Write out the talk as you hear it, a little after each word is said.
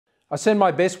I send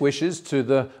my best wishes to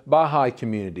the Baha'i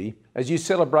community as you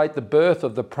celebrate the birth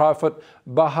of the Prophet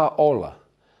Baha'u'lláh.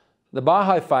 The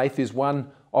Baha'i Faith is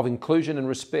one of inclusion and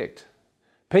respect.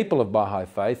 People of Baha'i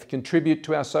Faith contribute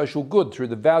to our social good through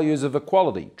the values of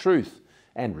equality, truth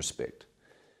and respect.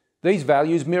 These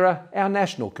values mirror our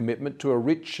national commitment to a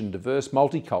rich and diverse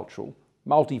multicultural,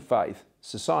 multi-faith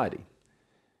society.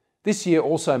 This year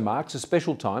also marks a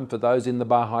special time for those in the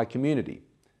Baha'i community.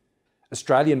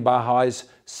 Australian Baha'is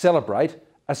celebrate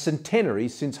a centenary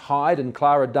since Hyde and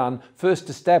Clara Dunn first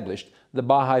established the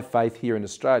Baha'i Faith here in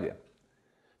Australia.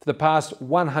 For the past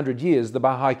 100 years, the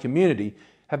Baha'i community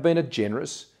have been a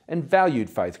generous and valued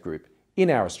faith group in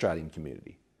our Australian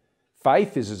community.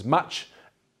 Faith is as much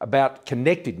about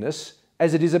connectedness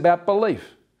as it is about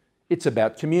belief. It's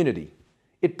about community.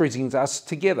 It brings us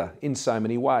together in so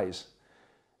many ways.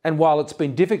 And while it's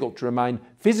been difficult to remain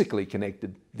physically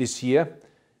connected this year,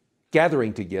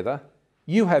 gathering together,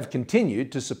 you have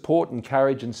continued to support,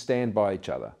 encourage and stand by each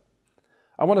other.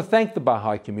 I want to thank the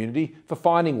Baha'i community for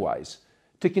finding ways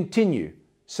to continue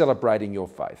celebrating your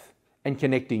faith and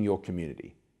connecting your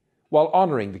community, while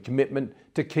honouring the commitment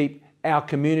to keep our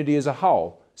community as a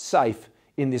whole safe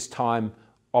in this time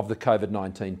of the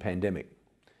COVID-19 pandemic.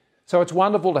 So it's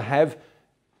wonderful to have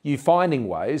you finding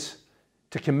ways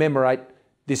to commemorate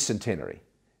this centenary.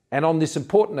 And on this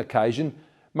important occasion,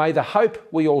 may the hope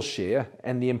we all share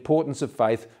and the importance of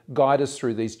faith guide us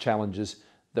through these challenges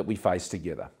that we face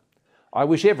together. I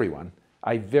wish everyone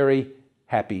a very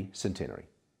happy centenary.